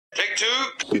Take two.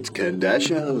 It's Ken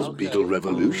Dashow's Beatle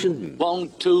Revolution.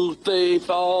 1, 2, 3,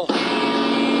 4.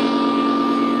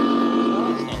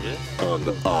 On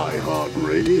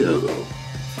iHeartRadio.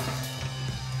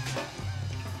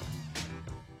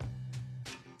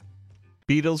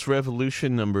 Beatles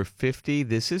Revolution number 50.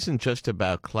 This isn't just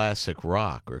about classic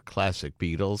rock or classic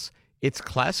Beatles. It's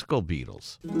classical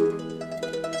Beatles. Look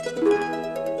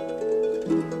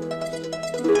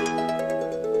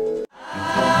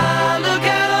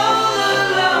at all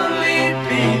the lonely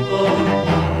people.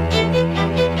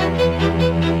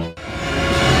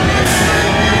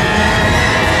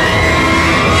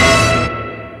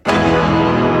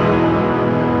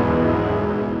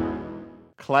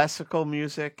 Classical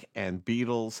music and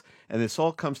Beatles, and this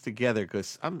all comes together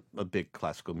because I'm a big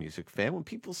classical music fan. When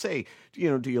people say, do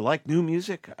you like new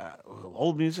music,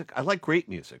 old music? I like great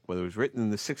music, whether it was written in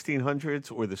the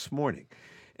 1600s or this morning.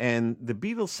 And the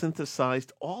Beatles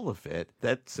synthesized all of it.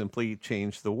 That simply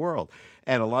changed the world.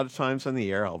 And a lot of times on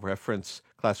the air, I'll reference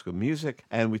classical music,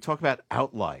 and we talk about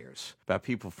outliers, about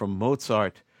people from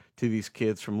Mozart to these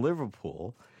kids from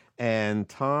Liverpool. And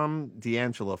Tom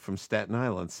D'Angelo from Staten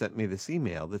Island sent me this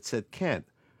email that said, Ken,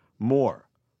 more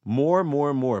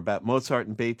about Mozart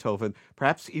and Beethoven,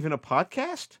 perhaps even a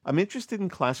podcast? I'm interested in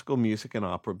classical music and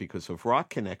opera because of rock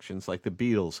connections like the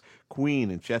Beatles, Queen,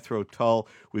 and Jethro Tull.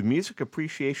 With music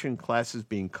appreciation classes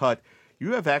being cut,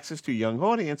 you have access to a young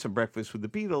audience and Breakfast with the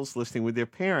Beatles listening with their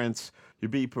parents. You'd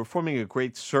be performing a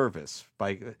great service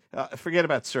by, forget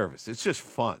about service. It's just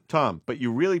fun. Tom, but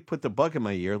you really put the bug in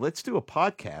my ear. Let's do a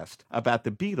podcast about the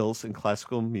Beatles and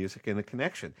classical music and the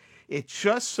connection. It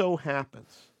just so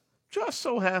happens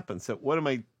that one of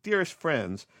my dearest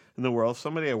friends in the world,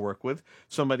 somebody I work with,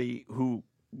 somebody who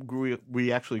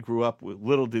we actually grew up with,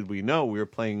 little did we know, we were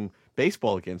playing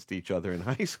baseball against each other in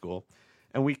high school,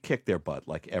 and we kicked their butt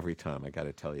like every time, I got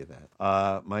to tell you that.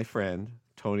 My friend,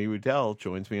 Tony Rudell,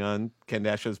 joins me on Ken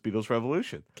Dashow's Beatles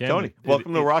Revolution. Ken, Tony,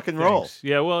 welcome to rock and roll.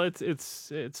 Yeah, well,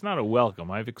 it's not a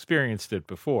welcome. I've experienced it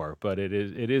before, but it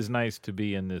is nice to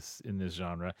be in this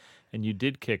genre. And you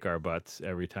did kick our butts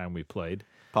every time we played.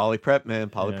 Poly Prep, man.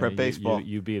 Poly Prep baseball.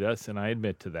 You beat us, and I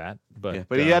admit to that. But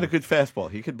he had a good fastball.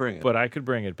 He could bring it. But I could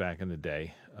bring it back in the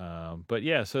day. But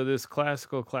yeah, so this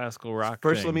classical rock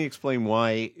First, thing. let me explain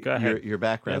why your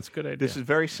background. That's a good idea. This is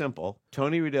very simple.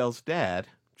 Tony Rudell's dad,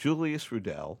 Julius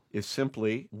Rudell, is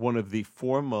simply one of the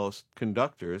foremost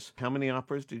conductors. How many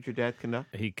operas did your dad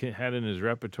conduct? He had in his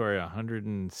repertoire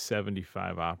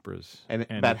 175 operas. And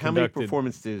about how many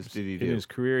performances did he do? In his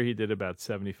career, he did about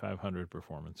 7,500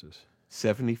 performances.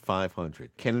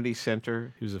 7,500. Kennedy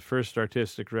Center. He was the first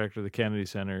artistic director of the Kennedy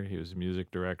Center. He was the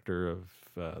music director of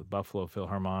Buffalo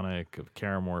Philharmonic, of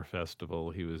Carramore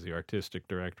Festival. He was the artistic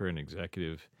director and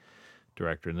executive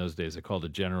director. In those days, they called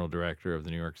it general director of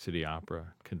the New York City Opera.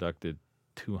 Conducted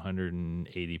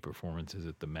 280 performances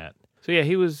at the Met. So yeah,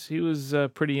 he was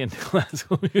pretty into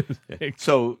classical music.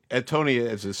 So Tony,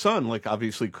 as his son,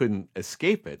 obviously couldn't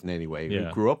escape it in any way. Yeah.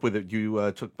 You grew up with it.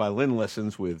 You took violin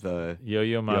lessons with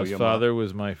Yo-Yo Ma's father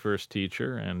was my first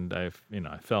teacher, and I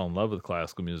fell in love with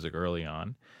classical music early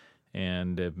on,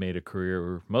 and have made a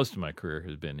career. Most of my career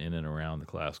has been in and around the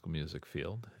classical music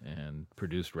field, and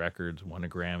produced records, won a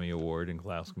Grammy Award in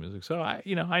classical music. So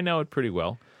I know it pretty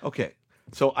well. Okay.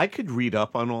 So I could read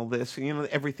up on all this.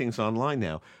 Everything's online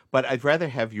now. But I'd rather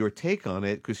have your take on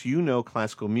it because you know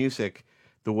classical music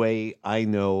the way I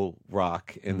know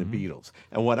rock and the Beatles.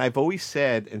 And what I've always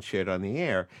said and shared on the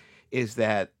air is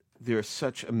that there's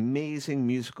such amazing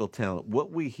musical talent.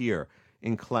 What we hear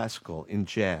in classical, in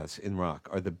jazz, in rock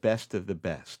are the best of the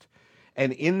best.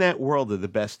 And in that world of the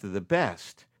best,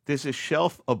 there's a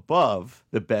shelf above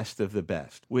the best of the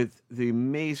best with the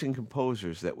amazing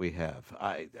composers that we have.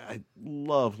 I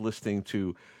love listening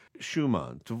to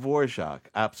Schumann, Dvorak,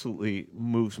 absolutely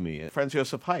moves me. Franz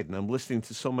Joseph Haydn, I'm listening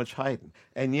to so much Haydn.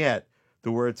 And yet,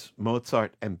 the words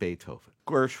Mozart and Beethoven,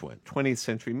 Gershwin, 20th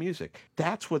century music,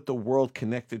 that's what the world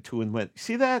connected to and went,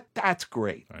 see that? That's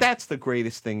great. Right. That's the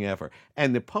greatest thing ever.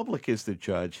 And the public is the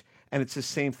judge. And it's the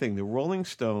same thing. The Rolling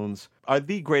Stones are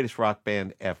the greatest rock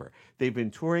band ever. They've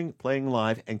been touring, playing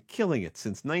live, and killing it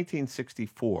since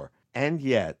 1964. And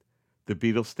yet, the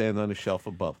Beatles stand on a shelf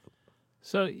above them.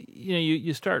 So,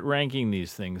 you start ranking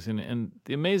these things, and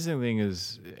the amazing thing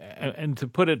is, and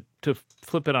to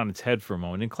flip it on its head for a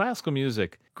moment, in classical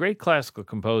music, great classical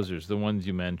composers, the ones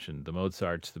you mentioned, the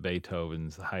Mozarts, the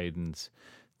Beethovens, the Haydns,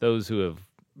 those who have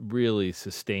really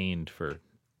sustained for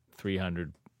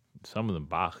 300, some of them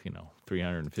Bach,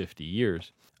 350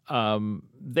 years.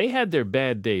 They had their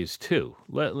bad days too.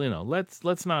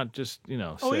 Let's not just say.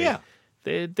 Oh yeah.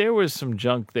 There was some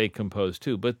junk they composed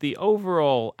too, but the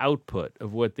overall output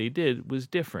of what they did was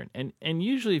different. And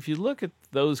usually, if you look at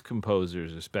those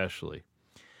composers, especially,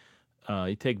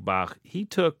 you take Bach. He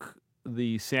took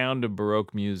the sound of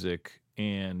Baroque music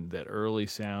and that early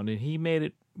sound, and he made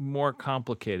it more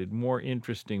complicated, more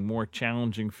interesting, more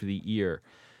challenging for the ear,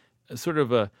 sort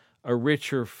of a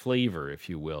richer flavor, if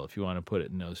you will, if you want to put it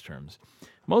in those terms.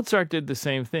 Mozart did the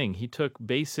same thing. He took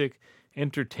basic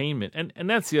entertainment, and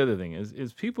that's the other thing,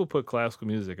 is people put classical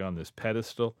music on this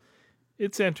pedestal.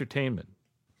 It's entertainment.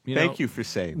 Thank you for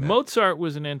saying that. Mozart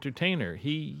was an entertainer.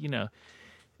 He,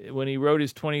 when he wrote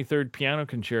his 23rd piano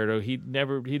concerto, he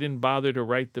didn't bother to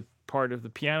write the part of the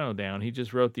piano down. He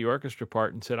just wrote the orchestra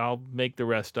part and said, I'll make the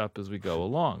rest up as we go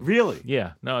along. Really?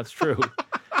 Yeah, no, it's true.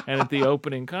 And at the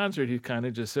opening concert, he kind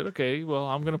of just said, okay, well,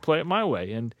 I'm going to play it my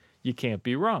way, and you can't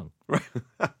be wrong.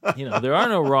 There are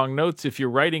no wrong notes if you're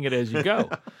writing it as you go.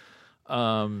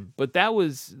 But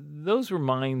those were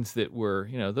minds that were,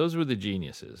 those were the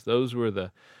geniuses. Those were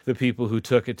the people who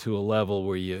took it to a level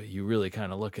where you really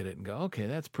kind of look at it and go, okay,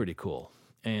 that's pretty cool.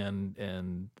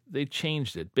 And they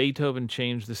changed it. Beethoven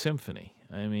changed the symphony.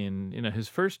 I mean, his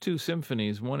first two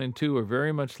symphonies, 1 and 2, are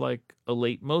very much like a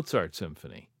late Mozart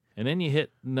symphony. And then you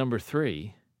hit number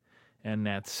 3, and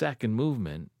that second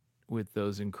movement with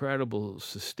those incredible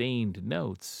sustained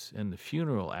notes and the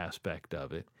funeral aspect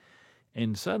of it.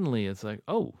 And suddenly it's like,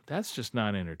 oh, that's just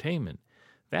not entertainment.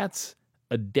 That's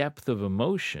a depth of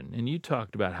emotion. And you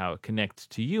talked about how it connects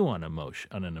to you on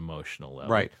an emotional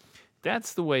level. Right.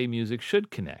 That's the way music should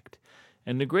connect.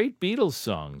 And the great Beatles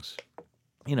songs,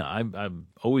 I've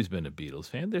always been a Beatles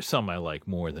fan. There's some I like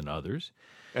more than others.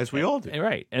 As we all do.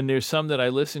 Right. And there's some that I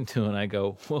listen to and I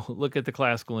go, well, look at the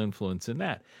classical influence in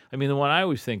that. I mean, the one I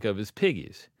always think of is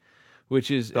Piggies, which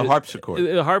is the harpsichord.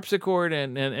 The harpsichord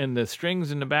and the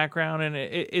strings in the background. And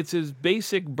it's as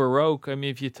basic Baroque. I mean,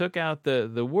 if you took out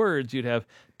the words, you'd have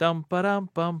dum ba dum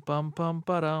bum bum bum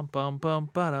ba dum bum bum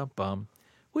ba dum bum,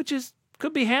 which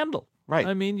could be Handel. Right.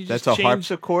 I mean, you just that's a change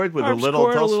harpsichord with a little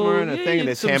dulcimer and a thing and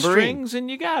a some tambourine. Strings and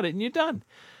you got it and you're done.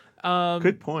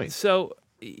 Good point. So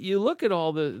you look at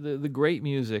all the great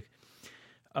music.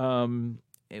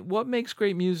 What makes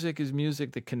great music is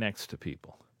music that connects to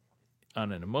people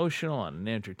on an emotional, on an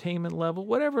entertainment level,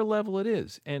 whatever level it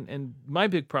is. And my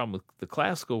big problem with the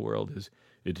classical world is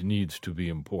it needs to be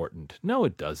important. No,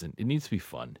 it doesn't. It needs to be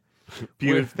fun.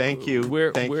 Beautiful. Thank you.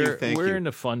 We're you. in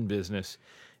the fun business.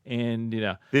 And,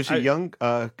 there's a young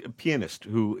pianist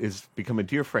who has become a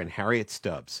dear friend, Harriet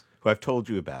Stubbs, who I've told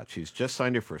you about. She's just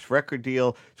signed her first record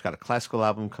deal. She's got a classical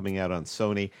album coming out on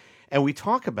Sony. And we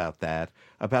talk about that,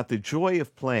 about the joy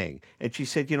of playing. And she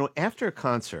said, after a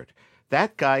concert,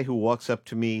 that guy who walks up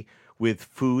to me with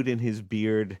food in his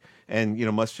beard and,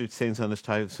 mustard stains on his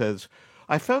tie says,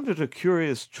 I found it a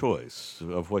curious choice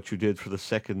of what you did for the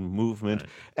second movement, right.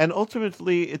 And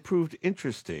ultimately it proved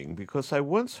interesting because I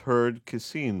once heard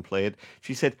Cassine play it.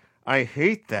 She said, I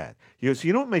hate that. So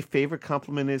you know what my favorite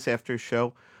compliment is after a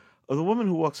show? The woman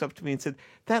who walks up to me and said,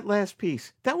 that last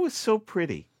piece, that was so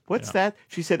pretty. What's that?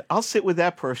 She said, I'll sit with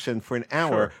that person for an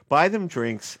hour, buy them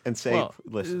drinks, and say,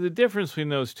 listen. The difference between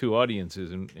those two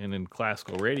audiences, and in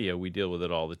classical radio, we deal with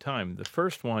it all the time. The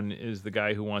first one is the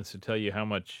guy who wants to tell you how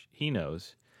much he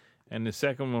knows, and the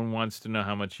second one wants to know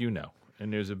how much you know.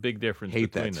 And there's a big difference between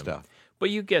them. Hate that stuff. But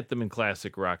you get them in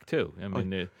classic rock, too. I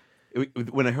mean,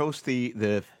 when I host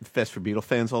the Fest for Beatle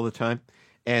fans all the time,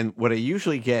 and what I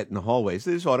usually get in the hallways,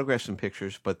 there's autographs and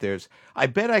pictures, but I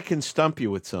bet I can stump you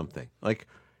with something. Like,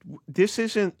 this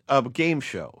isn't a game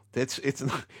show. It's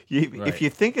not, if you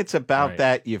think it's about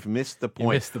that, you've missed the point.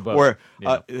 You missed the boat. Or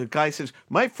the guy says,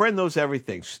 my friend knows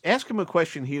everything. Ask him a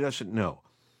question he doesn't know.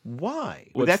 Why?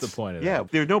 What's the point of that? Yeah,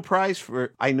 there's no prize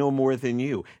for I know more than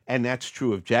you. And that's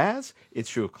true of jazz,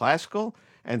 it's true of classical,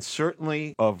 and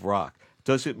certainly of rock.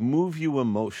 Does it move you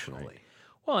emotionally? Right.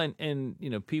 Well,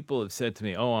 and people have said to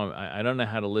me, "Oh, I don't know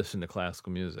how to listen to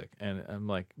classical music," and I'm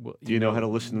like, "Well, do you know how to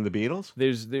listen to the Beatles?"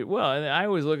 And I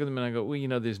always look at them and I go,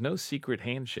 "Well, there's no secret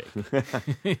handshake.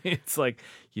 It's like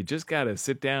you just got to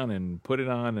sit down and put it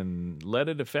on and let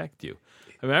it affect you."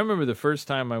 I mean, I remember the first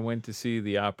time I went to see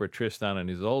the opera Tristan and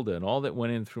Isolde, and all that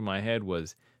went in through my head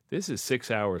was, "This is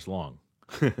 6 hours long.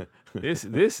 This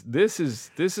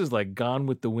is like Gone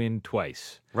with the Wind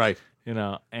twice." Right.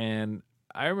 And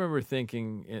I remember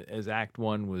thinking as Act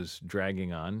 1 was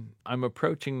dragging on, I'm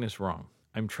approaching this wrong.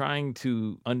 I'm trying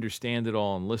to understand it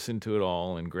all and listen to it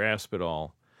all and grasp it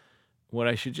all. What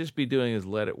I should just be doing is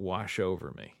let it wash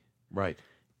over me. Right.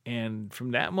 And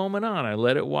from that moment on, I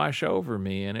let it wash over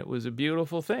me, and it was a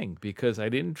beautiful thing because I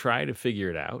didn't try to figure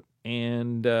it out.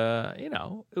 And,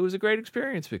 it was a great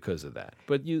experience because of that.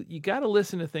 But you got to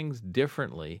listen to things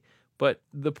differently. But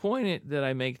the point that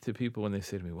I make to people when they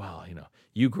say to me, well,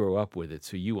 you grow up with it,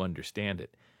 so you understand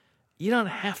it. You don't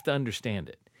have to understand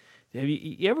it.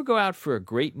 You ever go out for a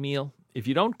great meal? If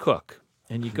you don't cook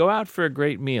and you go out for a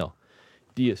great meal,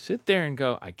 do you sit there and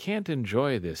go, I can't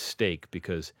enjoy this steak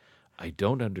because I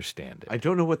don't understand it? I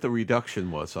don't know what the reduction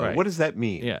was on it. Right. What does that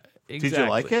mean? Yeah, Did exactly. you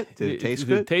like it? Did it taste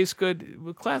good? Did it taste good?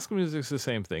 Well, classical music's the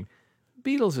same thing.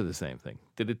 Beatles are the same thing.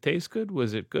 Did it taste good?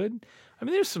 Was it good? I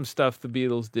mean, there's some stuff the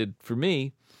Beatles did for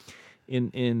me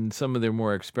in some of their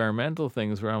more experimental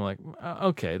things where I'm like,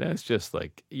 okay, that's just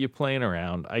like you playing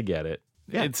around. I get it.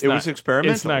 Yeah, it was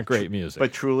experimental. It's not great music.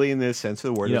 But truly in the sense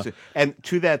of the word. Yeah. And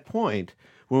to that point,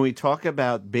 when we talk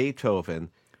about Beethoven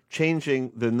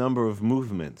changing the number of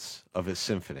movements of his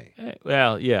symphony.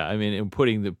 Well, yeah, I mean, and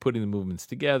putting the movements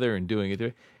together and doing it.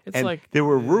 It's and like there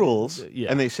were rules, yeah.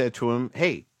 and they said to him,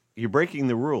 hey, you're breaking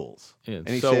the rules. Yeah, and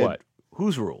he so said, what?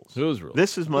 Whose rules? Whose rules?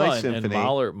 This is my Well, symphony.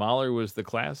 And Mahler was the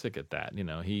classic at that.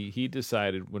 He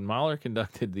decided when Mahler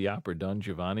conducted the opera Don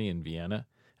Giovanni in Vienna,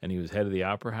 and he was head of the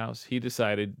opera house, he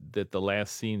decided that the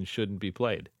last scene shouldn't be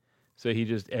played. So he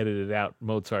just edited out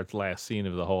Mozart's last scene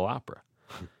of the whole opera.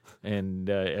 And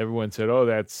everyone said, oh,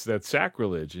 that's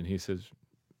sacrilege. And he says,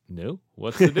 no,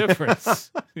 what's the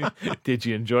difference? Did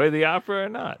you enjoy the opera or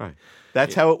not? Right.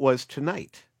 That's how it was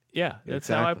tonight. Yeah, that's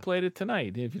how I Exactly. played it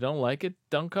tonight. If you don't like it,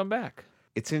 don't come back.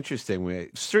 It's interesting.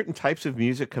 Certain types of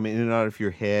music come in and out of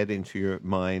your head, into your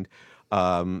mind.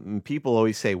 People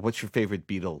always say, what's your favorite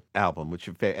Beatle album? What's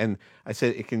your favorite? And I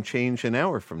said, it can change an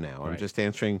hour from now. I'm Right. just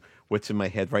answering what's in my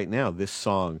head right now, this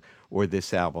song or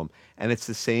this album. And it's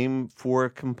the same for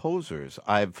composers.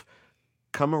 I've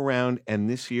come around, and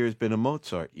this year has been a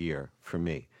Mozart year for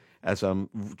me, as I'm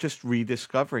just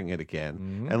rediscovering it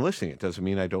again and listening. It doesn't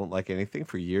mean I don't like anything.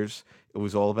 For years, it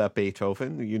was all about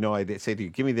Beethoven. I'd say to you,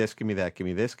 give me this, give me that, give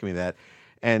me this, give me that.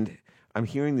 And I'm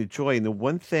hearing the joy. And the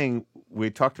one thing we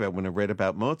talked about when I read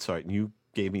about Mozart, and you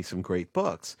gave me some great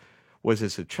books, was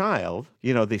as a child,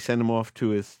 they send him off to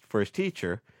his first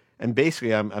teacher. And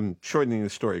basically, I'm shortening the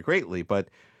story greatly, but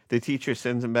the teacher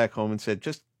sends him back home and said,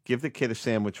 just give the kid a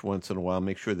sandwich once in a while,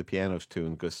 make sure the piano's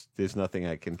tuned, because there's nothing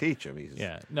I can teach him.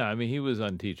 He was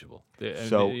unteachable.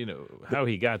 So- How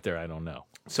he got there, I don't know.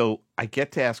 So I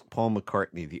get to ask Paul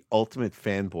McCartney the ultimate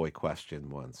fanboy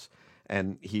question once.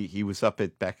 And he was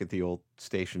back at the old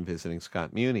station visiting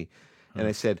Scott Muni. And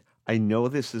I said, I know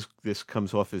this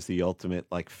comes off as the ultimate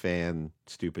like fan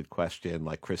stupid question,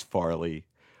 like Chris Farley.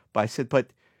 But I said,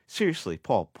 but seriously,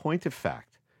 Paul, point of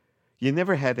fact, you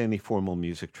never had any formal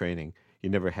music training. You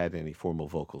never had any formal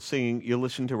vocal singing. You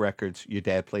listened to records. Your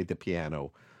dad played the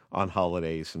piano on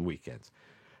holidays and weekends.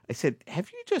 I said,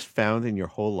 have you just found in your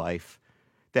whole life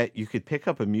that you could pick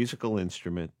up a musical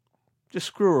instrument, just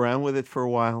screw around with it for a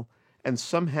while, and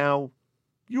somehow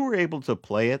you were able to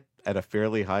play it at a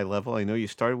fairly high level? I know you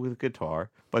started with guitar,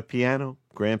 but piano,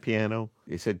 grand piano.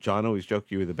 You said John always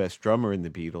joked you were the best drummer in the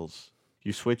Beatles.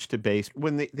 You switched to bass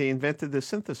when they invented the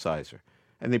synthesizer.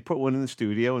 And they put one in the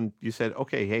studio, and you said,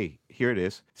 okay, hey, here it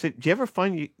is. I said, do you ever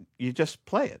find you just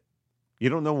play it? You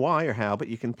don't know why or how, but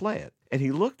you can play it. And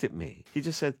he looked at me. He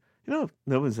just said, no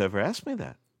one's ever asked me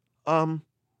that.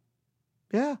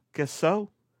 Yeah, guess so.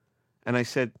 And I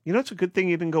said, it's a good thing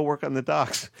you didn't go work on the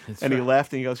docks. That's and he right.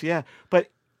 laughed, and he goes, yeah, but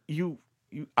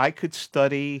I could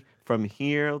study from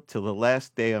here till the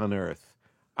last day on earth.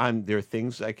 There are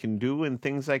things I can do and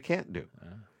things I can't do.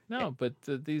 No, but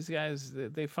these guys,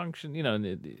 they function,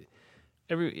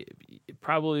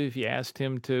 probably if you asked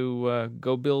him to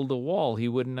go build a wall, he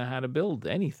wouldn't know how to build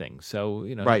anything. So,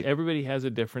 Right. everybody has a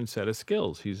different set of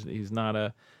skills. He's not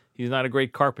a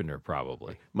great carpenter,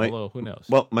 probably. Although, who knows?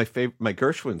 Well, my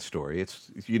Gershwin story, it's,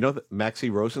 the Maxi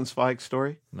Rosenzweig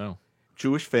story? No.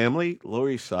 Jewish family, Lower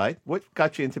East Side. What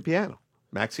got you into piano?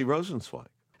 Maxi Rosenzweig.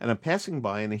 And I'm passing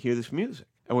by and I hear this music.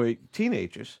 And we're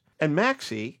teenagers. And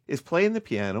Maxie is playing the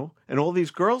piano, and all these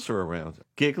girls are around him,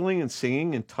 giggling and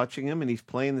singing and touching him, and he's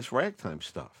playing this ragtime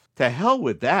stuff. To hell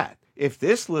with that. If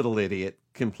this little idiot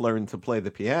can learn to play the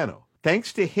piano,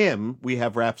 thanks to him, we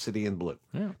have Rhapsody in Blue.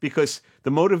 Yeah. Because the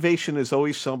motivation is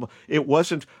always it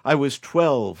wasn't, I was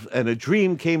 12, and a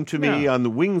dream came to me No. on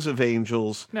the wings of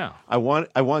angels. No.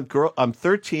 I'm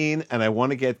 13, and I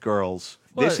want to get girls.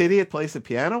 Well, This idiot plays the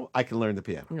piano, I can learn the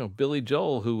piano. Billy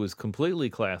Joel, who was completely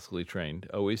classically trained,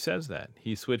 always says that.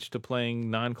 He switched to playing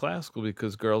non-classical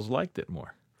because girls liked it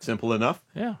more. Simple enough.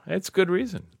 Yeah, it's good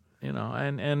reason,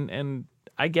 and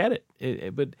I get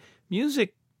it. But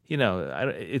music,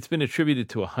 it's been attributed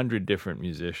to 100 different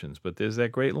musicians, but there's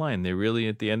that great line. They're really,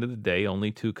 at the end of the day,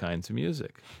 only two kinds of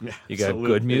music. Yeah, You got absolutely.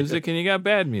 good music and you got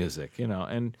bad music,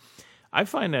 and I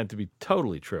find that to be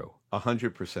totally true.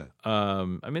 100%.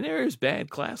 I mean, there is bad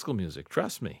classical music.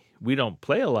 Trust me. We don't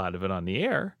play a lot of it on the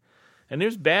air. And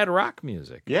there's bad rock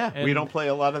music. Yeah, we And- don't play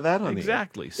a lot of that on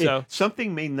Exactly. the air. So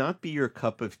Something may not be your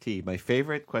cup of tea. My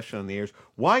favorite question on the air is,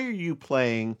 why are you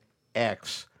playing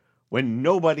X when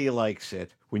nobody likes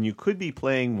it, when you could be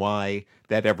playing Y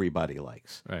that everybody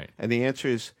likes? Right. And the answer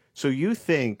is, so you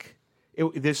think,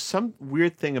 there's some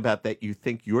weird thing about that. You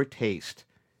think your taste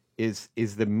is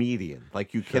the median.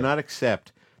 Like you cannot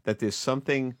accept that there's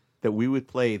something that we would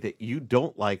play that you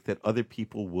don't like that other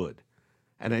people would.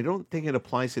 And I don't think it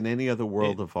applies in any other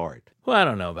world of art. Well, I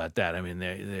don't know about that. I mean,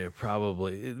 they're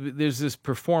probably there's this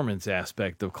performance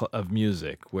aspect of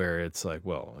music where it's like,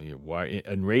 well,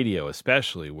 and radio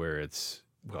especially, where it's,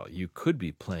 well, you could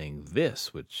be playing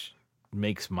this, which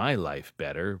makes my life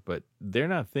better, but they're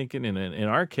not thinking in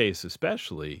our case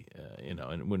especially,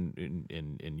 and when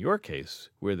in your case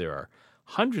where there are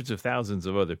hundreds of thousands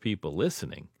of other people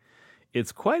listening,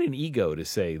 it's quite an ego to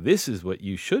say this is what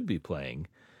you should be playing,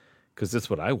 because that's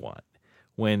what I want,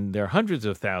 when there are hundreds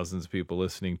of thousands of people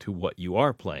listening to what you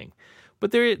are playing.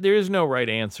 But there is no right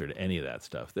answer to any of that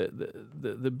stuff.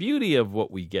 The beauty of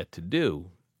what we get to do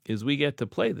is we get to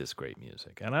play this great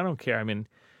music. And I don't care. I mean,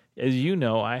 as you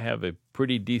know, I have a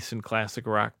pretty decent classic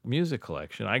rock music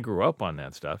collection. I grew up on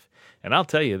that stuff. And I'll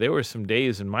tell you, there were some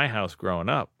days in my house growing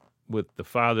up with the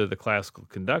father, the classical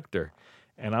conductor,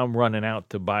 and I'm running out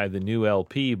to buy the new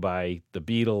LP by the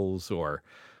Beatles or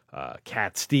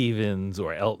Cat Stevens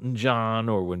or Elton John,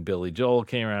 or when Billy Joel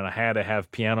came around, I had to have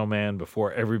Piano Man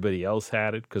before everybody else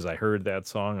had it because I heard that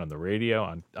song on the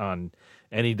radio on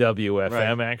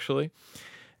NEWFM actually.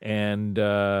 And,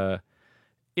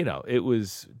 it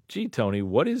was, gee, Tony,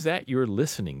 what is that you're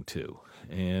listening to?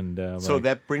 And So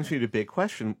that brings me to a big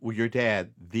question. Well, your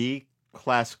dad, the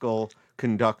classical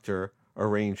conductor,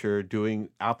 arranger, doing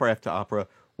opera after opera,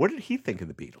 what did he think of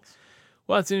the Beatles?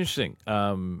 Well, it's interesting.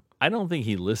 I don't think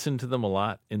he listened to them a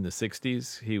lot in the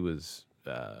 60s. He was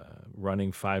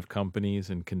running 5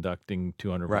 companies and conducting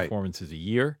 200 performances a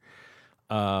year.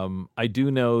 I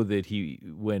do know that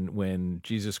when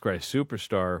Jesus Christ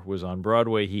Superstar was on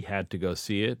Broadway, he had to go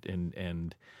see it,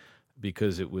 and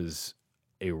because it was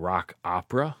a rock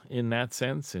opera in that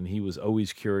sense, and he was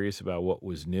always curious about what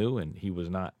was new, and he was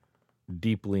not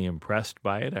deeply impressed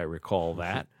by it. I recall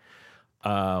that.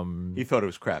 He thought it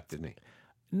was crap, didn't he?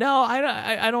 No,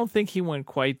 I don't think he went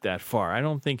quite that far. I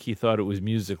don't think he thought it was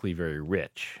musically very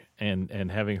rich. And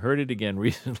having heard it again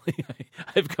recently,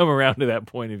 I've come around to that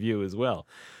point of view as well.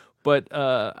 But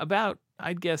about,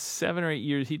 I'd guess, 7 or 8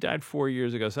 years, he died 4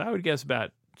 years ago, so I would guess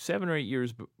about 7 or 8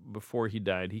 years before he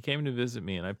died, he came to visit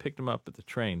me, and I picked him up at the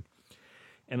train.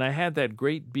 And I had that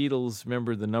great Beatles,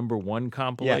 remember the number 1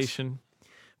 compilation? Yes.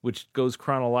 Which goes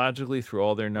chronologically through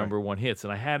all their number 1 hits.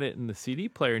 And I had it in the CD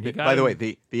player. And he got By the way,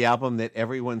 the album that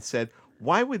everyone said,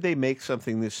 why would they make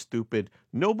something this stupid?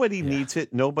 Nobody needs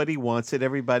it. Nobody wants it.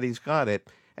 Everybody's got it.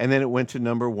 And then it went to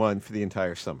number 1 for the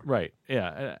entire summer. Right.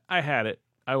 Yeah. I had it.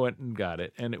 I went and got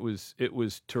it. And it was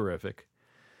terrific.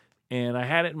 And I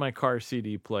had it in my car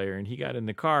CD player. And he got in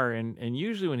the car. And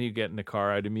usually when he'd get in the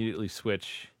car, I'd immediately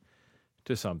switch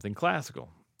to something classical.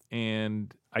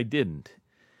 And I didn't.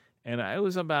 And I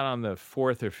was about on the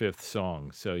 4th or 5th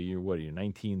song. So you're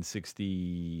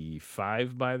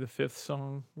 1965 by the 5th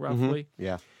song, roughly? Mm-hmm.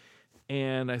 Yeah.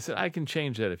 And I said, I can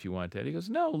change that if you want that. He goes,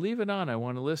 no, leave it on. I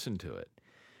want to listen to it.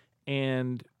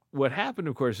 And what happened,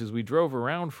 of course, is we drove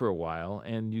around for a while,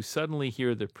 and you suddenly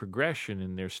hear the progression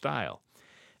in their style.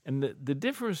 And the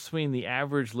difference between the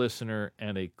average listener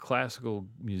and a classical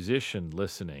musician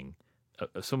listening,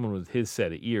 someone with his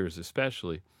set of ears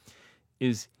especially,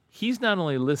 is he's not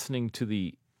only listening to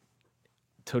the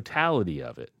totality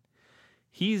of it,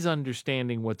 he's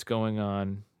understanding what's going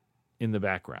on in the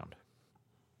background,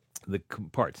 the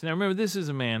parts. Now, remember, this is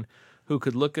a man who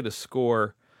could look at a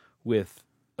score with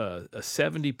a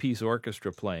 70-piece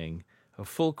orchestra playing, a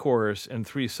full chorus, and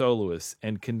 3 soloists,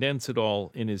 and condense it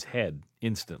all in his head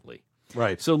instantly.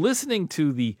 Right. So listening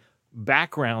to the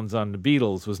backgrounds on the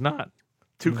Beatles was not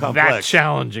too complex, that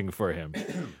challenging for him.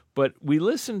 But we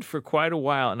listened for quite a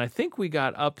while, and I think we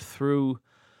got up through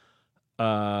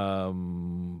about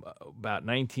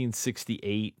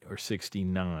 1968 or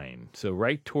 69, so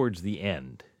right towards the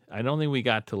end. I don't think we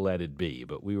got to Let It Be,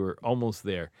 but we were almost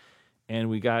there. And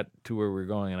we got to where we were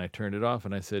going, and I turned it off,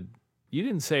 and I said, you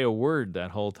didn't say a word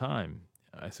that whole time.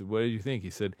 I said, what did you think? He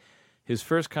said, his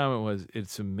first comment was,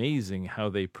 it's amazing how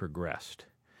they progressed,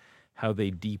 how they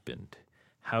deepened,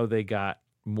 how they got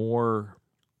more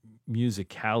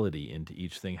musicality into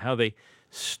each thing, how they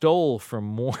stole from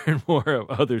more and more of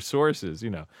other sources.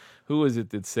 Who was it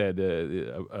that said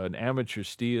an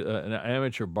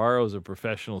amateur borrows, a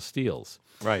professional steals?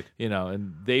 Right.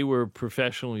 And they were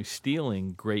professionally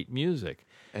stealing great music.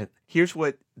 And here's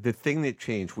what the thing that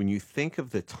changed when you think of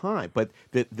the time, but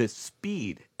the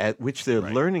speed at which their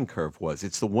learning curve was.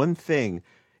 It's the one thing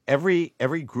every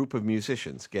group of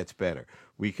musicians gets better.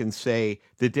 We can say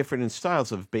the different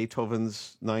styles of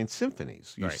Beethoven's 9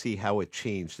 symphonies. You see how it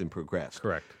changed and progressed.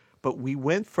 Correct. But we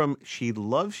went from She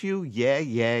Loves You, Yeah,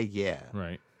 Yeah, Yeah.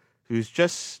 Right. Who's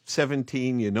just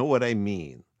 17, you know what I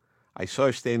mean. I saw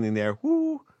her standing there,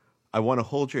 whoo, I want to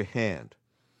hold your hand,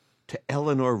 to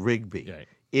Eleanor Rigby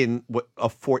in a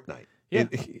fortnight. Yeah.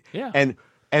 Yeah.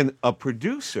 And a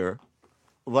producer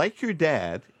like your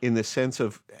dad in the sense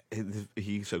of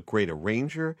he's a great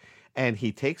arranger, and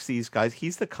he takes these guys.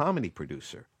 He's the comedy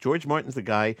producer. George Martin's the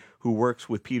guy who works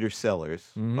with Peter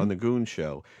Sellers on The Goon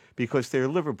Show because they're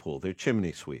Liverpool. They're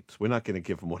chimney sweeps. We're not going to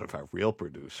give them one of our real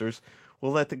producers.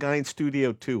 We'll let the guy in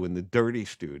Studio 2, in the dirty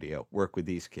studio, work with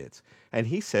these kids. And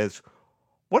he says,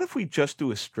 what if we just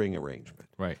do a string arrangement?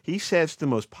 Right. He says the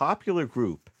most popular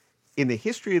group in the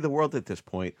history of the world at this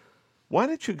point, why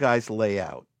don't you guys lay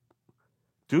out?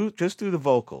 Just do the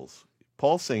vocals.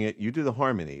 Paul sing it, you do the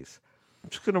harmonies. I'm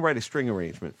just going to write a string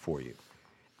arrangement for you.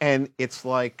 And it's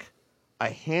like a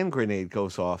hand grenade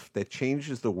goes off that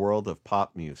changes the world of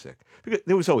pop music. Because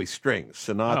there was always strings.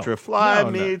 Sinatra, fly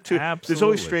me to... Absolutely. There's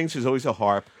always strings, there's always a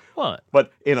harp. What?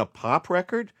 But in a pop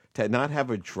record, to not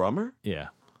have a drummer? Yeah.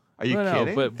 Are you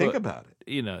kidding? Think about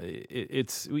it.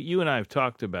 It's you and I have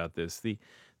talked about this. The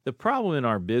problem in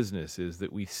our business is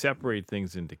that we separate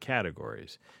things into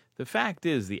categories. The fact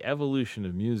is, the evolution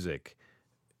of music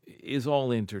is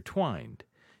all intertwined.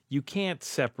 You can't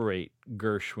separate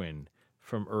Gershwin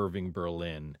from Irving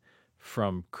Berlin,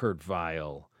 from Kurt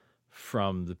Weill,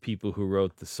 from the people who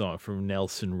wrote the song, from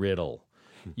Nelson Riddle.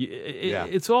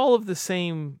 It's all of the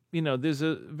same. There's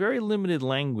a very limited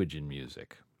language in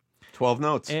music. 12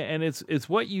 notes. And it's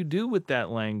what you do with that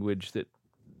language that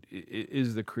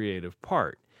is the creative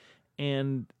part.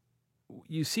 And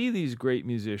you see these great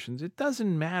musicians, it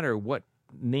doesn't matter what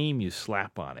name you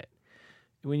slap on it.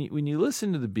 When you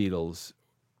listen to the Beatles,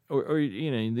 or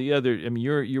the other,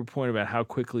 your point about how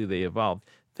quickly they evolved,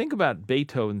 think about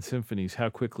Beethoven's symphonies, how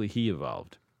quickly he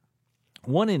evolved.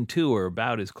 1 and 2 are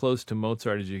about as close to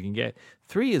Mozart as you can get.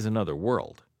 3 is another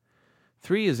world.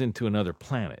 3 is into another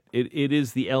planet. It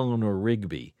is the Eleanor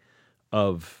Rigby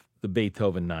of the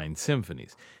Beethoven 9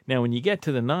 symphonies. Now, when you get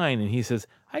to the 9 and he says,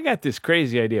 I got this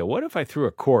crazy idea. What if I threw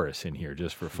a chorus in here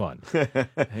just for fun? You're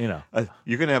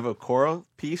going to have a choral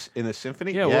piece in a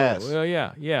symphony? Yeah, yes. Well,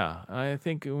 yeah. I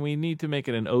think we need to make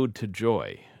it an ode to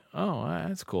joy. Oh,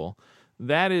 that's cool.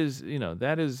 That is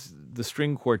the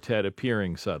string quartet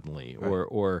appearing suddenly,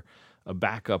 or a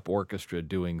backup orchestra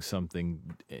doing something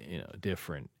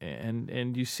different.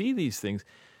 And you see these things.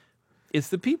 It's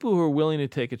the people who are willing to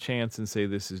take a chance and say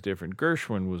this is different.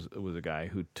 Gershwin was a guy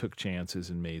who took chances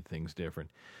and made things different.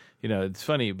 It's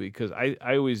funny because I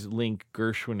always link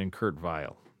Gershwin and Kurt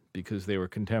Weill because they were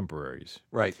contemporaries.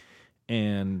 Right.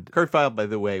 And Kurt Weill, by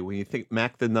the way, when you think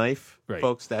Mac the Knife,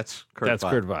 folks, that's Kurt Weill. That's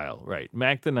Kurt Weill, right.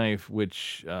 Mac the Knife,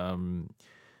 which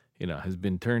has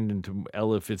been turned into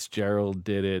Ella Fitzgerald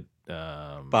did it.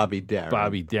 Bobby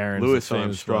Darin. Louis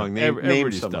Armstrong.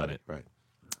 Name somebody. Done it. Right.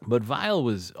 But Weill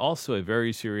was also a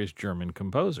very serious German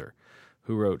composer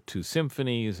who wrote 2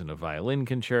 symphonies and a violin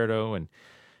concerto and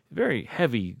very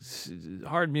heavy,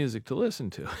 hard music to listen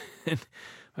to. And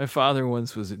my father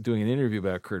once was doing an interview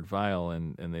about Kurt Weill,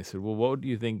 and they said, well, what do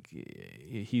you think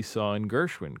he saw in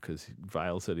Gershwin? Because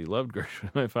Weill said he loved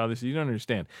Gershwin. My father said, you don't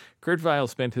understand. Kurt Weill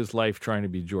spent his life trying to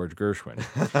be George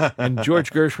Gershwin, and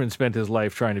George Gershwin spent his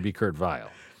life trying to be Kurt Weill.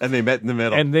 And they met in the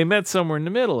middle. And they met somewhere in the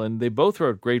middle, and they both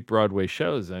wrote great Broadway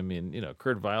shows.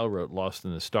 Kurt Weill wrote Lost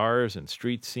in the Stars and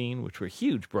Street Scene, which were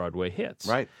huge Broadway hits.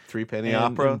 Right. Threepenny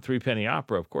Opera. And Threepenny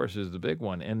Opera, of course, is the big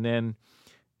one. And then,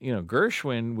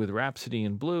 Gershwin with Rhapsody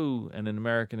in Blue and An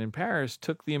American in Paris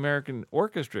took the American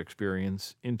orchestra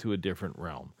experience into a different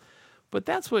realm. But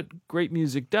that's what great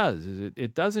music does, is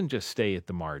it doesn't just stay at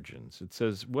the margins. It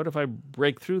says, what if I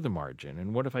break through the margin,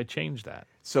 and what if I change that?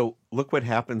 So look what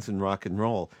happens in rock and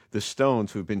roll. The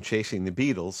Stones, who've been chasing the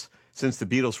Beatles, since the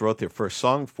Beatles wrote their first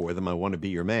song for them, I Want to Be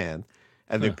Your Man,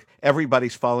 and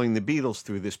everybody's following the Beatles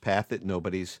through this path that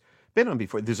nobody's been on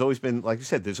before. There's always been, like you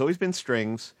said, there's always been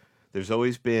strings, there's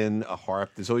always been a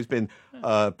harp, there's always been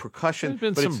percussion.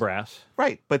 There's been some brass.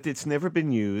 Right, but it's never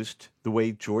been used the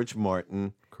way George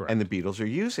Martin and the Beatles are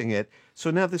using it. So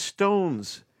now the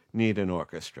Stones need an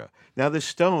orchestra. Now, the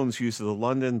Stones use the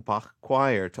London Bach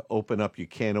Choir to open up You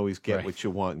Can't Always Get Right. What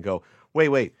You Want and go,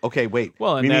 wait, okay, wait.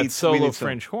 Well, and we that need solo some-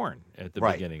 French horn at the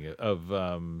Right. beginning of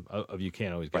You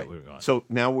Can't Always Get Right. What You Want. So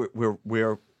now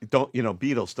we're don't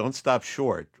Beatles, don't stop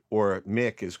short, or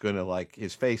Mick is going to, like,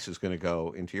 his face is going to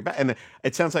go into your back. And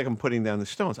it sounds like I'm putting down the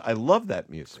Stones. I love that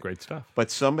music. Great stuff.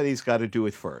 But somebody's got to do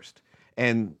it first.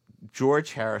 And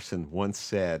George Harrison once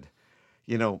said,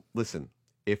 listen,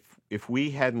 if we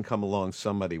hadn't come along,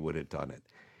 somebody would have done it.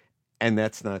 And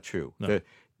that's not true. No.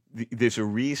 There's a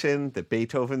reason that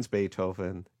Beethoven's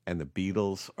Beethoven and the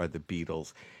Beatles are the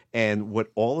Beatles. And what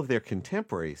all of their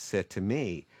contemporaries said to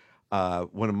me,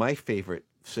 one of my favorite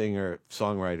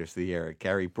singer-songwriters of the era,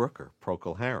 Gary Brooker,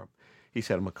 Procol Harum, he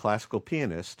said, I'm a classical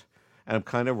pianist, and I'm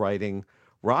kind of writing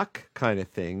rock kind of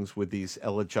things with these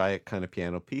elegiac kind of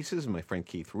piano pieces. And my friend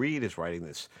Keith Reed is writing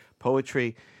this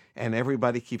poetry, and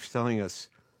everybody keeps telling us,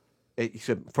 he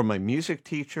said, from my music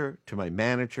teacher to my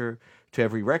manager to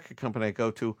every record company I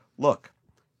go to, look,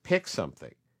 pick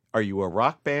something. Are you a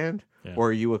rock band or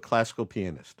are you a classical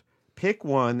pianist? Pick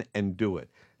one and do it.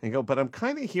 And I go, but I'm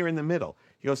kind of here in the middle.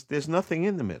 He goes, there's nothing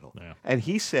in the middle. Yeah. And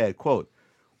he said, quote,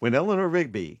 when Eleanor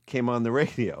Rigby came on the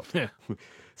radio,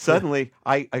 suddenly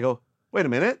I go, wait a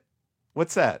minute,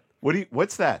 what's that?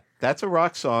 What's that? That's a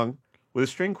rock song with a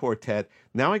string quartet.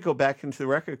 Now I go back into the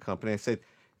record company. I said,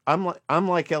 I'm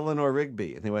like Eleanor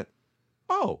Rigby. And they went,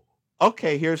 oh,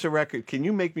 okay, here's a record. Can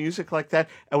you make music like that?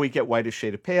 And we get Whitest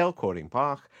Shade of Pale, quoting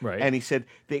Bach. Right. And he said,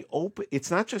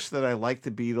 it's not just that I like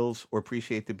the Beatles or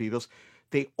appreciate the Beatles.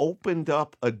 They opened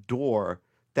up a door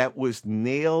that was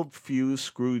nailed, fused,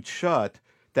 screwed shut,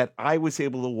 that I was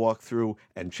able to walk through,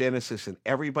 and Genesis and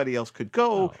everybody else could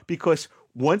go, because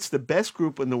once the best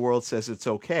group in the world says it's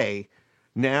okay,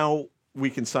 now we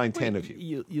can sign 10 of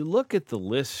you. You look at the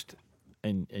list,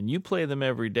 and you play them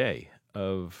every day,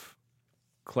 of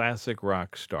classic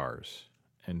rock stars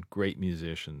and great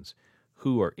musicians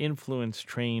who are influenced,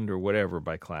 trained, or whatever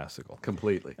by classical.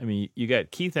 Completely. I mean, you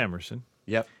got Keith Emerson.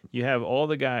 Yep. You have all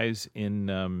the guys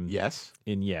in Yes.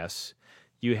 In Yes.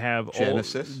 You have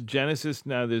Genesis. Genesis.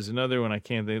 Now there's another one I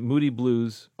can't think. Moody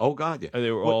Blues. Oh God, yeah.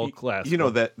 They were all classical. You know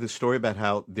that the story about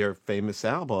how their famous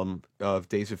album of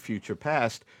Days of Future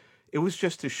Past, it was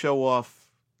just to show off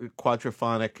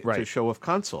quadraphonic, to Right. show off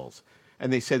consoles.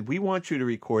 And they said, we want you to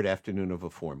record Afternoon of a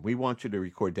Form. We want you to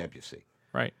record Debussy.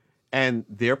 Right. And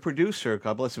their producer,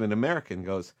 God bless him, an American,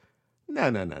 goes, no.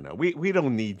 We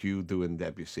don't need you doing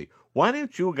Debussy. Why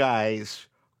don't you guys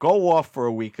go off for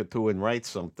a week or two and write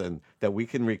something that we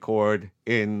can record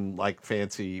in, like,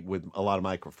 fancy with a lot of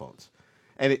microphones?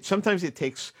 And sometimes it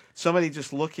takes somebody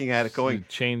just looking at it going, You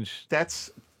change.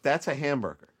 that's a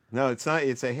hamburger. No, it's not.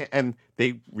 And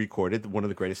they recorded one of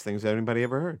the greatest things that anybody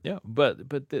ever heard. Yeah, but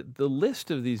the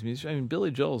list of these musicians. I mean,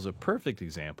 Billy Joel's a perfect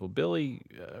example. Billy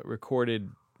recorded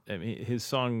his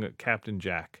song Captain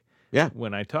Jack. Yeah.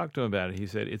 When I talked to him about it, he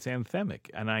said it's anthemic,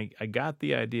 and I got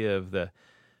the idea of the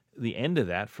end of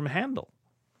that from Handel.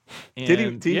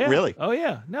 Did he yeah. really? Oh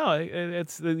yeah, no,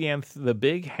 it's the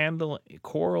big Handel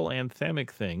choral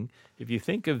anthemic thing. If you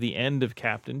think of the end of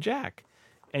Captain Jack,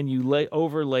 and you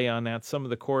overlay on that some of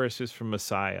the choruses from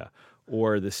Messiah,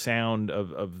 or the sound of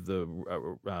the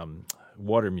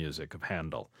water music of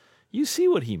Handel, you see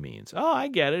what he means. Oh, I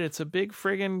get it. It's a big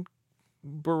friggin'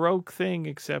 Baroque thing,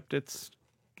 except it's,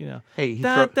 Hey,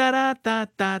 da da da da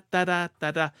da da da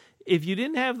da da. If you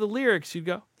didn't have the lyrics, you'd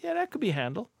go, yeah, that could be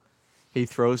Handel. he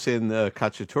throws in the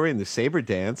cacciatore and the saber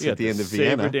dance Yeah, at the end of the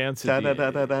saber Vienna. dance at the end.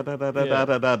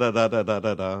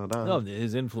 Da-da-da-da-da-da-da-da-da-da-da-da-da. No,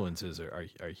 his influences are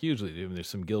hugely. I mean, there's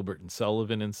some Gilbert and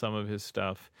Sullivan in some of his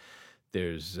stuff.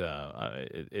 There's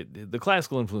the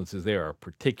classical influences there are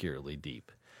particularly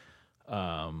deep.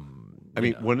 I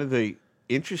mean, one of the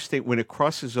interesting, when it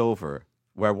crosses over,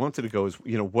 where I wanted to go is,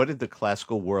 what did the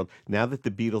classical world, now that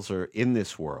the Beatles are in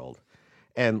this world,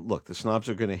 and look, the snobs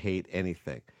are going to hate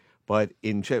anything, but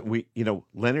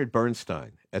Leonard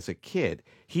Bernstein, as a kid,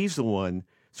 he's the one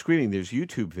screaming. There's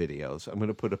YouTube videos. I'm going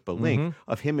to put up a link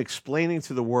of him explaining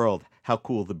to the world how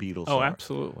cool the Beatles are. Oh,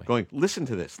 absolutely. Going, listen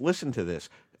to this.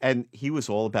 And he was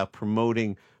all about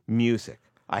promoting music.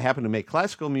 I happen to make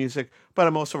classical music, but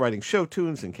I'm also writing show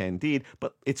tunes and Candide.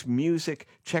 But it's music.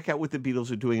 Check out what the Beatles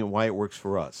are doing and why it works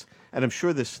for us. And I'm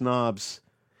sure the snobs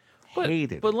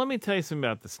hated it. But let me tell you something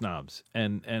about the snobs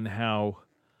and how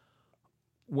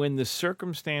when the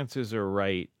circumstances are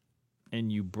right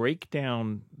and you break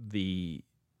down the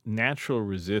natural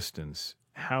resistance,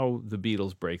 how the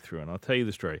Beatles break through. And I'll tell you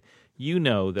the story. You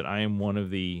know that I am one of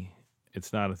the,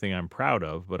 it's not a thing I'm proud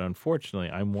of, but unfortunately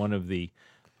I'm one of the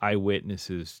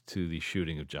eyewitnesses to the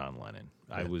shooting of John Lennon.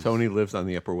 Tony lives on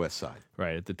the Upper West Side.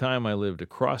 Right. At the time, I lived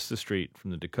across the street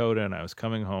from the Dakota, and I was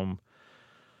coming home.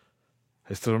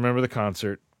 I still remember the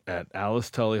concert at Alice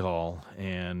Tully Hall,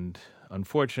 and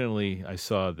unfortunately, I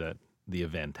saw that the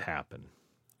event happen.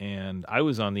 And I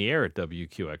was on the air at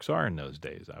WQXR in those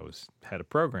days. I had a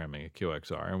programming at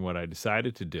QXR, and what I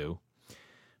decided to do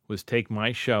was take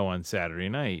my show on Saturday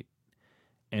night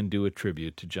and do a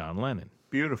tribute to John Lennon.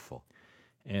 Beautiful.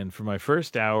 And for my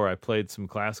first hour, I played some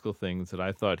classical things that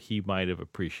I thought he might have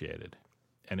appreciated.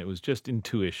 And it was just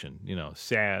intuition,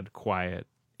 sad, quiet,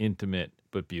 intimate,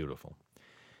 but beautiful.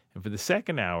 And for the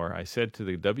second hour, I said to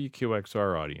the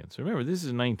WQXR audience, remember, this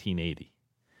is 1980.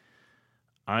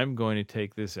 I'm going to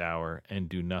take this hour and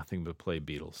do nothing but play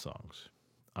Beatles songs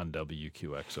on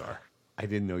WQXR. I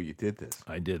didn't know you did this.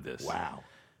 I did this. Wow.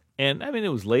 And, it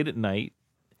was late at night.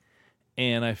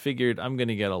 And I figured I'm going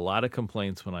to get a lot of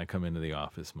complaints when I come into the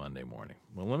office Monday morning.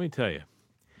 Well, let me tell you,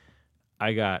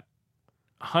 I got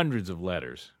hundreds of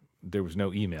letters. There was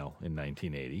no email in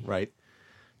 1980. Right.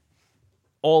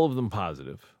 All of them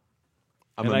positive.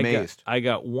 I'm amazed. I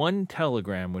got one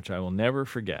telegram, which I will never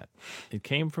forget. It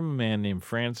came from a man named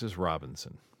Francis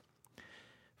Robinson.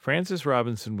 Francis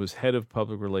Robinson was head of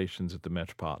public relations at the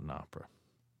Metropolitan Opera.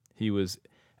 He was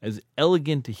as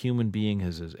elegant a human being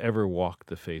as has ever walked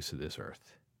the face of this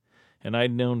earth. And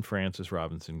I'd known Francis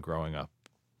Robinson growing up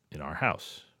in our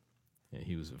house.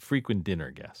 He was a frequent dinner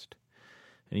guest.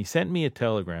 And he sent me a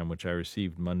telegram, which I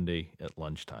received Monday at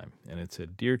lunchtime. And it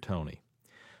said, "Dear Tony,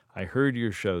 I heard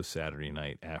your show Saturday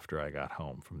night after I got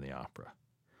home from the opera.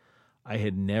 I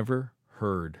had never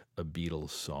heard a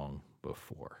Beatles song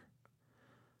before.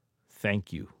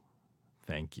 Thank you,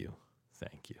 thank you,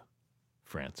 thank you,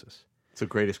 Francis." It's the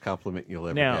greatest compliment you'll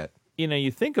ever Now, get.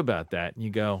 you think about that and you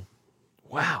go,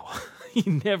 wow,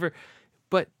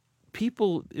 but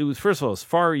people, first of all, it's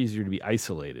far easier to be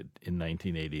isolated in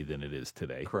 1980 than it is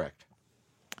today. Correct.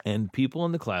 And people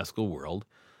in the classical world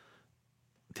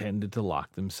tended to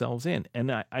lock themselves in.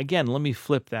 And again, let me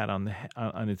flip that on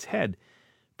its head.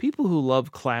 People who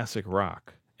love classic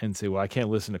rock and say, well, I can't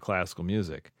listen to classical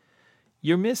music,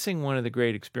 you're missing one of the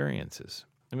great experiences.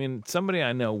 Somebody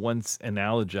I know once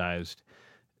analogized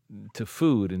to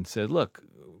food and said, look,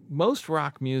 most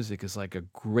rock music is like a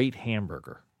great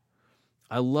hamburger.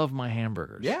 I love my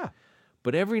hamburgers. Yeah.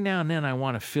 But every now and then I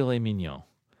want a filet mignon,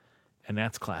 and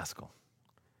that's classical.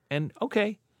 And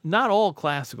okay, not all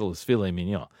classical is filet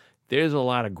mignon. There's a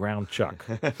lot of ground chuck.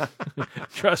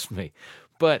 Trust me.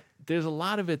 But there's a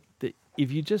lot of it that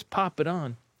if you just pop it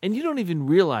on, and you don't even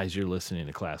realize you're listening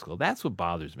to classical, that's what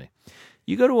bothers me.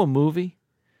 You go to a movie,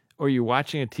 or you're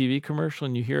watching a TV commercial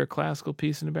and you hear a classical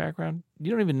piece in the background,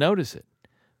 you don't even notice it,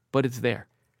 but it's there.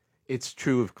 It's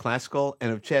true of classical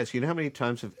and of jazz. You know how many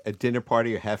times at a dinner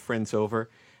party or have friends over,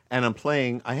 and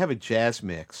I have a jazz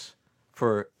mix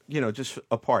for, just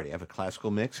a party. I have a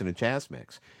classical mix and a jazz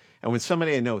mix. And when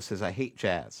somebody I know says, I hate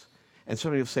jazz, and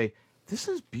somebody will say, this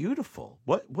is beautiful.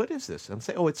 What is this? And I'll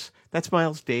say, that's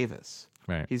Miles Davis.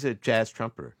 Right. He's a jazz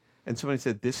trumpeter. And somebody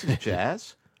said, this is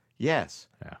jazz? Yes.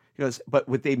 Yeah. He goes, but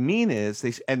what they mean is,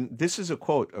 and this is a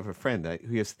quote of a friend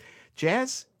who goes,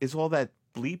 jazz is all that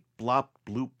bleep, blop,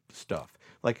 bloop stuff.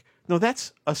 Like, no,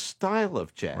 that's a style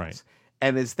of jazz. Right.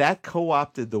 And as that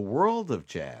co-opted the world of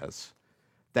jazz,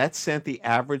 that sent the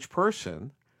average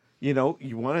person, if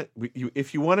you want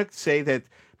to say that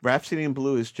Rhapsody in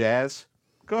Blue is jazz,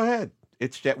 go ahead.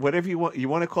 It's jazz. Whatever you want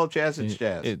to call jazz, it's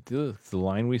jazz. It's the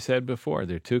line we said before.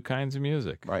 There are two kinds of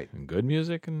music. Right. And good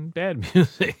music and bad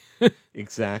music.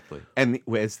 Exactly. And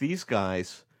as these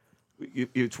guys,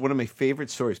 it's one of my favorite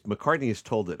stories. McCartney has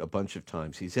told it a bunch of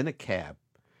times. He's in a cab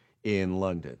in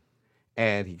London,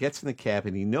 and he gets in the cab,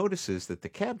 and he notices that the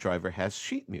cab driver has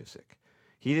sheet music.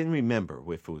 He didn't remember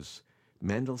if it was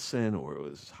Mendelssohn or it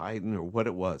was Haydn or what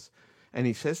it was. And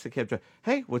he says to the cab driver,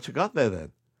 hey, what you got there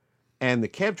then? And the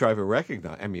cab driver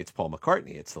recognized, it's Paul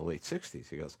McCartney. It's the late 60s.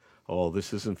 He goes, oh,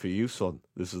 this isn't for you, son.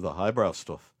 This is the highbrow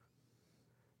stuff.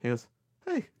 He goes,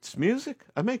 hey, it's music.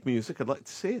 I make music. I'd like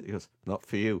to see it. He goes, not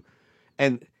for you.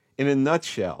 And in a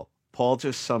nutshell, Paul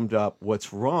just summed up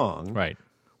what's wrong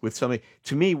with somebody.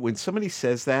 To me, when somebody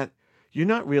says that, you're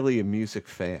not really a music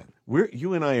fan.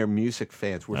 You and I are music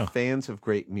fans. We're fans of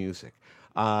great music.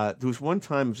 There was one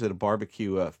time I was at a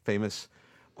barbecue, a famous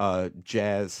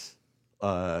jazz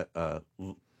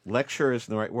lecturer isn't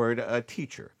the right word, a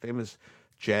teacher, famous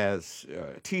jazz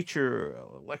teacher,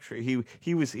 lecturer.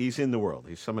 He's in the world.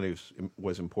 He's somebody who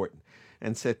was important,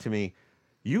 and said to me,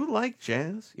 you like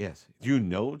jazz? Yes. Do you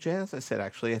know jazz? I said,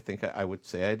 actually, I think I would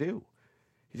say I do.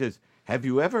 He says, have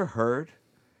you ever heard,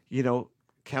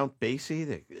 Count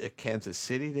Basie, the Kansas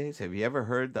City days? Have you ever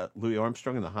heard that Louis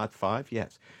Armstrong and the Hot Five?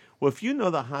 Yes. Well, if you know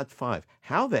the Hot Five,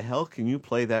 how the hell can you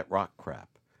play that rock crap?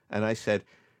 And I said,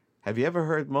 have you ever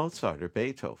heard Mozart or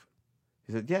Beethoven?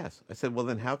 He said, yes. I said, well,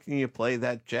 then how can you play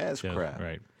that jazz crap?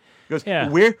 Right. He goes, Yeah.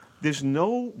 there's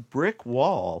no brick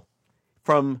wall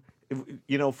from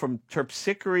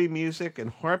terpsichore music and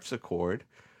harpsichord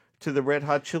to the Red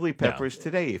Hot Chili Peppers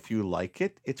today. If you like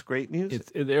it, it's great music.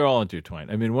 They're all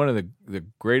intertwined. I mean, one of the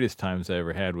greatest times I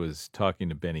ever had was talking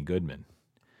to Benny Goodman,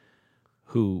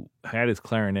 who had his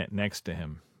clarinet next to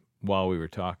him while we were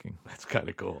talking, That's kind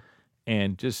of cool.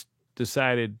 and just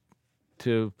decided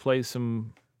to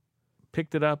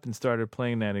picked it up and started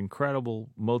playing that incredible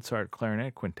Mozart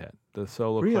clarinet quintet, the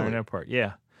solo Really? clarinet part.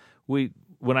 Yeah.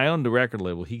 When I owned the record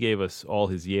label, he gave us all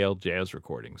his Yale jazz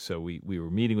recordings. So we were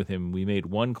meeting with him. We made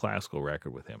one classical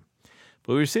record with him.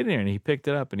 But we were sitting there, and he picked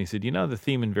it up, and he said, the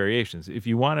theme and variations, if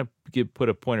you want to put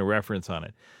a point of reference on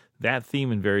it, that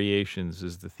theme and variations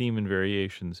is the theme and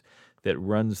variations that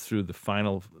runs through the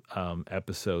final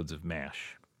episodes of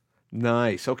MASH.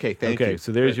 Nice. Okay, thank you. Okay,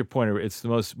 so there's your point. It's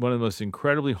one of the most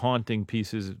incredibly haunting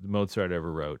pieces Mozart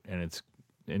ever wrote,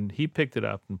 and he picked it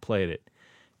up and played it.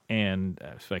 And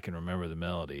if I can remember the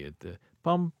melody, the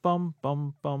bum bum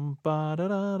bum bum ba da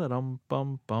da da dum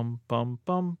bum bum bum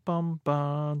bum bum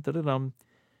ba da da dum,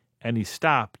 and he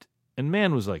stopped. And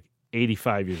man was like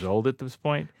 85 years old at this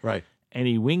point, Right. and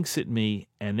he winks at me,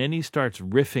 and then he starts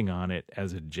riffing on it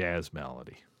as a jazz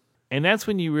melody, and that's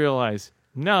when you realize,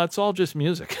 no, it's all just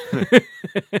music.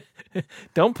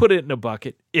 Don't put it in a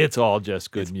bucket. It's all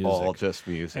just good music. All just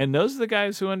music. And those are the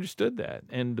guys who understood that.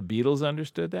 And the Beatles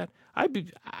understood that.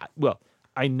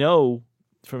 I know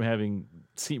from having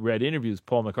read interviews,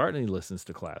 Paul McCartney listens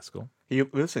to classical. He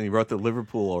wrote the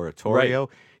Liverpool Oratorio. Right.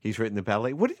 He's written the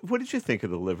ballet. What did you think of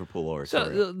the Liverpool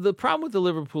Oratorio? So the problem with the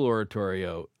Liverpool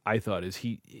Oratorio, I thought, is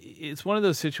it's one of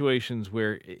those situations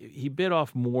where he bit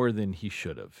off more than he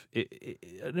should have.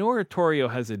 An oratorio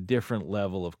has a different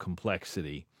level of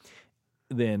complexity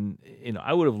than,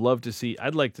 I would have loved to see.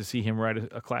 I'd like to see him write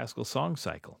a classical song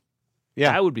cycle.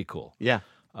 Yeah. That would be cool. Yeah.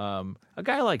 A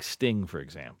guy like Sting, for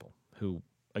example, who,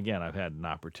 again, I've had an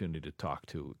opportunity to talk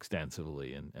to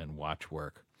extensively and watch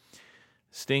work.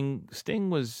 Sting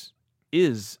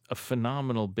is a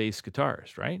phenomenal bass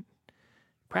guitarist, right?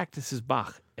 Practices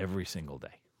Bach every single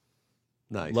day.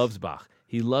 Nice. Loves Bach.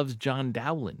 He loves John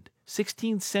Dowland,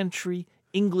 16th century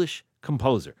English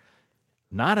composer.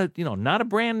 Not a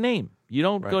brand name. You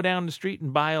don't go down the street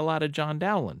and buy a lot of John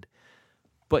Dowland.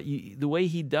 But the way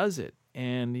he does it,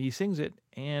 and he sings it,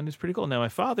 and it's pretty cool. Now, my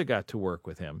father got to work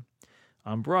with him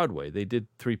on Broadway. They did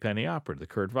Three Penny Opera, the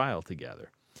Kurt Weill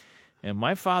together. And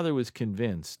my father was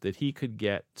convinced that he could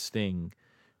get Sting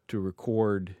to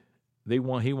record. He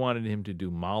wanted him to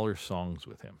do Mahler songs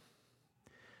with him,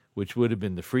 which would have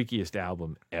been the freakiest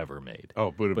album ever made.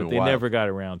 Oh, would have been But they wild. never got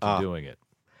around to doing it.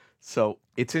 So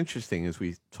it's interesting as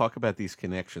we talk about these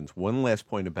connections. One last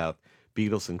point about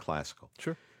Beatles and classical.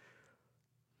 Sure.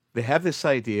 They have this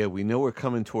idea. We know we're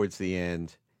coming towards the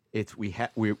end.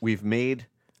 We've made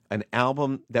an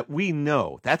album that we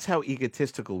know. That's how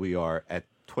egotistical we are at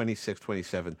 26,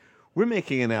 27. We're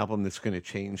making an album that's going to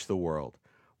change the world.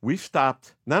 We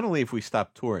stopped. Not only have we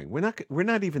stopped touring, we're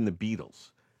not even the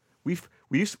Beatles.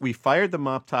 We fired the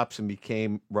Mop Tops and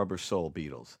became Rubber Soul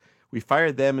Beatles. We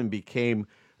fired them and became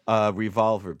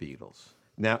Revolver Beatles.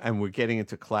 Now, and we're getting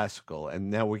into classical,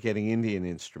 and now we're getting Indian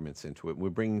instruments into it. We're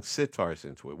bringing sitars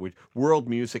into it. With world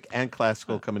music and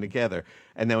classical coming together.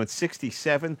 And now in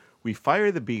 '67, we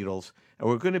fire the Beatles, and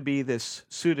we're going to be this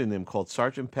pseudonym called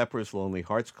Sgt. Pepper's Lonely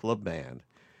Hearts Club Band.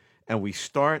 And we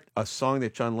start a song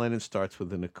that John Lennon starts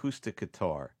with an acoustic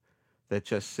guitar that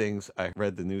just sings, "I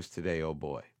read the news today, oh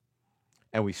boy."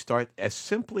 And we start as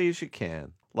simply as you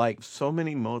can, like so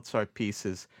many Mozart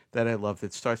pieces that I love,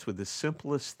 that starts with the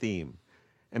simplest theme.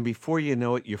 And before you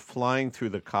know it, you're flying through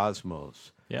the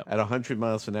cosmos at 100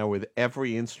 miles an hour with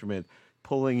every instrument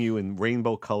pulling you in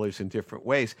rainbow colors in different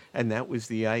ways. And that was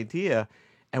the idea.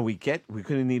 And we're going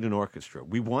to need an orchestra.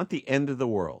 We want the end of the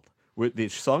world. The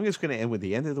song is going to end with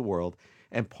the end of the world.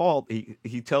 And Paul,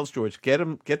 he tells George, get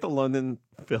the London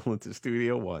Phil into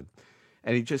Studio One.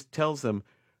 And he just tells them,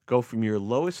 go from your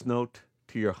lowest note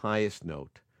to your highest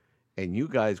note. And you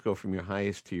guys go from your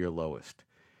highest to your lowest.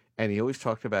 And he always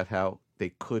talked about how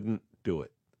they couldn't do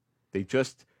it. They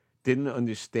just didn't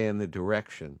understand the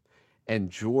direction.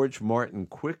 And George Martin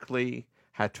quickly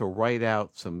had to write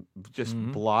out some just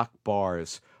block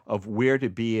bars of where to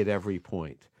be at every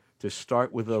point. To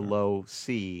start with a low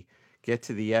C, get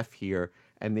to the F here,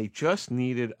 and they just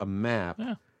needed a map,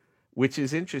 which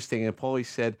is interesting. And Paulie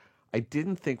said, I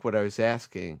didn't think what I was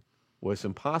asking was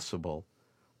impossible,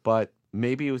 but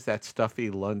maybe it was that stuffy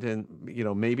London,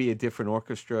 maybe a different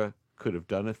orchestra could have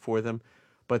done it for them,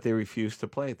 but they refused to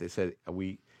play it. They said,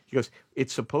 he goes,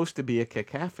 it's supposed to be a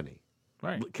cacophony.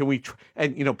 Right. Can we,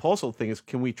 and Paul's whole thing is,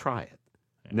 can we try it?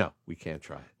 Yeah. No, we can't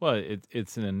try it. Well,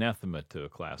 it's an anathema to a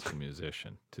classical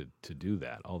musician to do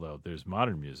that. Although there's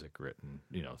modern music written,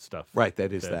 stuff. Right,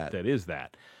 that is that. That is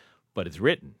that. But it's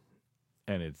written,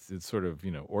 and it's sort of,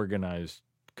 organized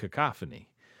cacophony.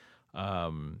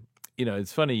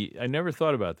 It's funny. I never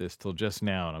thought about this till just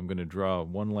now, and I'm going to draw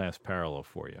one last parallel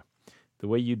for you. The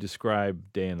way you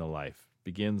describe Day in the Life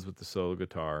begins with the solo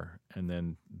guitar, and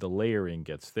then the layering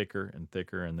gets thicker and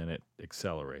thicker, and then it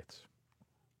accelerates.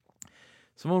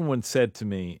 Someone once said to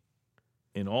me,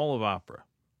 in all of opera,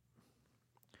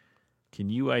 can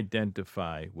you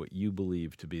identify what you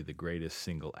believe to be the greatest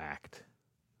single act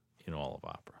in all of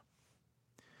opera?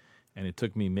 And it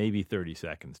took me maybe 30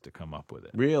 seconds to come up with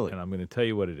it. Really? And I'm going to tell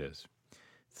you what it is.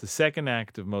 It's the second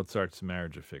act of Mozart's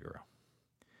Marriage of Figaro.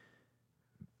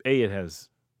 It has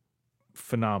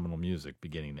phenomenal music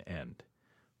beginning to end.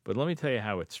 But let me tell you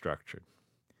how it's structured.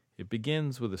 It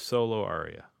begins with a solo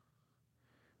aria,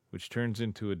 which turns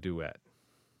into a duet,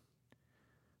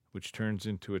 which turns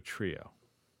into a trio,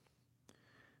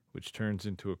 which turns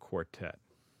into a quartet,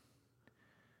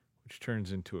 which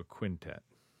turns into a quintet,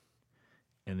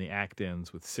 and the act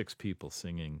ends with 6 people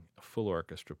singing, a full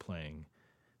orchestra playing,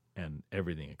 and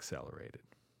everything accelerated.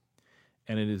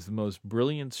 And it is the most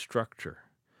brilliant structure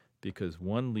because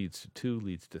 1 leads to 2,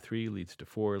 leads to 3, leads to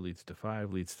 4, leads to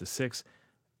 5, leads to 6,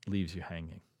 leaves you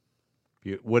hanging.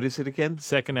 What is it again?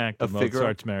 Second act of Figaro?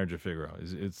 Mozart's Marriage of Figaro.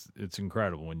 It's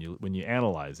incredible when you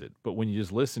analyze it, but when you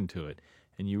just listen to it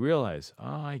and you realize,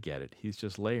 oh, I get it. He's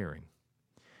just layering.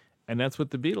 And that's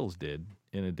what the Beatles did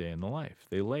in A Day in the Life.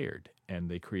 They layered, and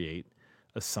they create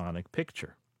a sonic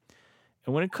picture.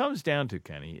 And when it comes down to,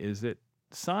 Kenny, is that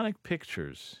sonic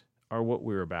pictures are what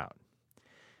we're about.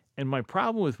 And my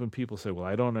problem with when people say, well,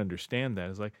 I don't understand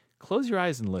that, is like, close your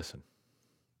eyes and listen.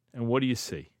 And what do you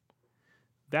see?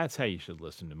 That's how you should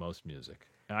listen to most music.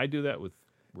 And I do that with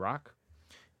rock,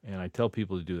 and I tell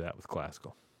people to do that with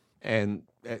classical. And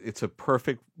it's a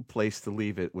perfect place to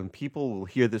leave it. When people will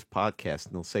hear this podcast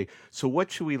and they'll say, so what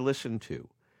should we listen to?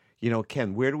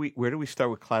 Ken, where do we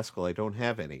start with classical? I don't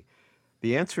have any.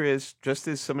 The answer is, just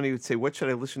as somebody would say, what should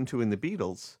I listen to in the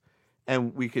Beatles?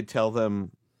 And we could tell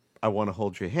them, I Want to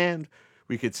Hold Your Hand.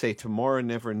 We could say Tomorrow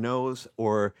Never Knows,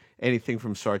 or anything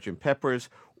from Sgt. Pepper's,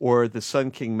 or the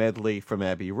Sun King medley from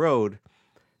Abbey Road.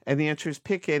 And the answer is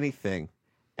pick anything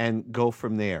and go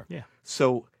from there. Yeah.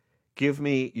 So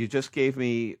you just gave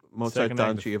me Mozart,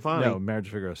 Don Giovanni. No, Marriage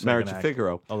of Figaro. Marriage of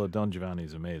Figaro. Although Don Giovanni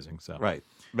is amazing. So. Right.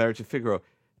 Marriage of Figaro.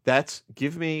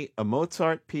 Give me a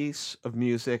Mozart piece of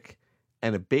music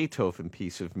and a Beethoven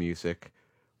piece of music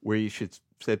where you should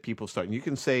set people start. And you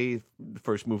can say the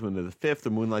first movement of the Fifth, the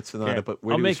Moonlight Sonata, Okay. but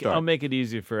where do we start? I'll make it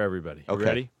easy for everybody. You Okay.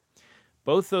 ready?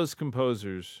 Both those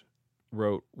composers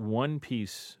wrote one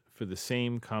piece for the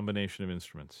same combination of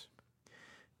instruments.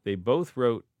 They both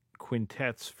wrote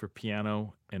quintets for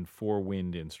piano and 4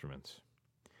 wind instruments.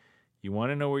 You want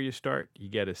to know where you start? You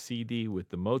get a CD with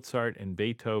the Mozart and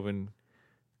Beethoven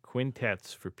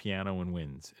quintets for piano and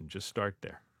winds, and just start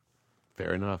there.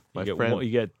 Fair enough, my You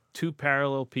friend. get 2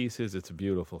 parallel pieces. It's a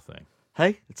beautiful thing.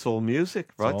 Hey, it's all music,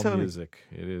 It's right, all Tony? music.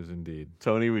 It is indeed.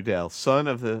 Tony Rudell, son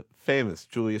of the famous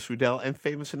Julius Rudell, and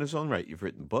famous in his own right. You've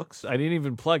written books. I didn't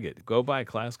even plug it. Go buy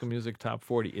Classical Music Top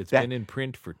 40. It's been in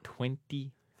print for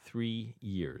 23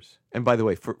 years. And by the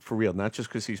way, for real, not just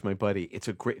because he's my buddy, it's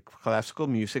a great classical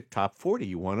music top 40.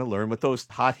 You want to learn what those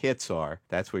hot hits are.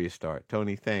 That's where you start.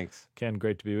 Tony, thanks. Ken,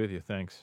 great to be with you. Thanks.